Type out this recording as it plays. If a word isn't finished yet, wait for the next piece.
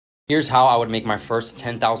Here's how I would make my first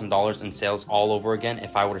 $10,000 in sales all over again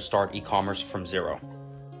if I were to start e-commerce from zero.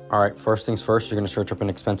 All right, first things first, you're gonna search up an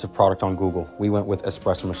expensive product on Google. We went with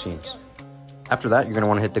espresso machines. After that, you're gonna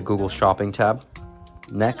wanna hit the Google Shopping tab.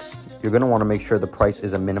 Next, you're gonna wanna make sure the price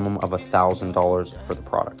is a minimum of $1,000 for the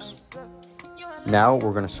products. Now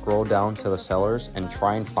we're gonna scroll down to the sellers and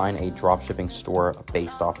try and find a dropshipping store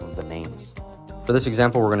based off of the names. For this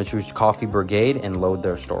example, we're gonna choose Coffee Brigade and load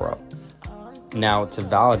their store up. Now, to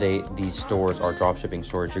validate these stores are dropshipping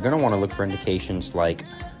stores, you're gonna wanna look for indications like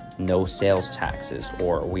no sales taxes,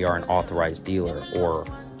 or we are an authorized dealer, or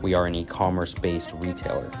we are an e-commerce based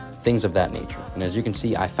retailer, things of that nature. And as you can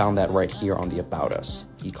see, I found that right here on the About Us,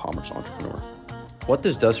 e-commerce entrepreneur. What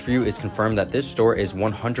this does for you is confirm that this store is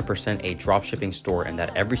 100% a dropshipping store and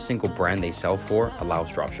that every single brand they sell for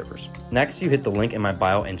allows dropshippers. Next, you hit the link in my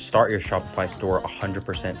bio and start your Shopify store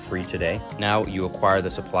 100% free today. Now you acquire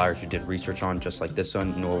the suppliers you did research on, just like this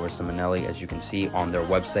one, Nuova Simonelli. As you can see on their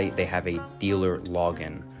website, they have a dealer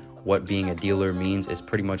login. What being a dealer means is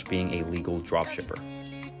pretty much being a legal dropshipper.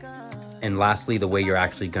 And lastly, the way you're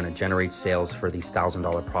actually going to generate sales for these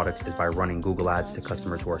 $1,000 products is by running Google ads to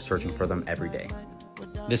customers who are searching for them every day.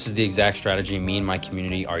 This is the exact strategy me and my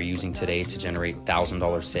community are using today to generate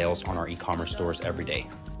 $1,000 sales on our e-commerce stores every day.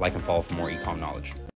 Like and follow for more e-com knowledge.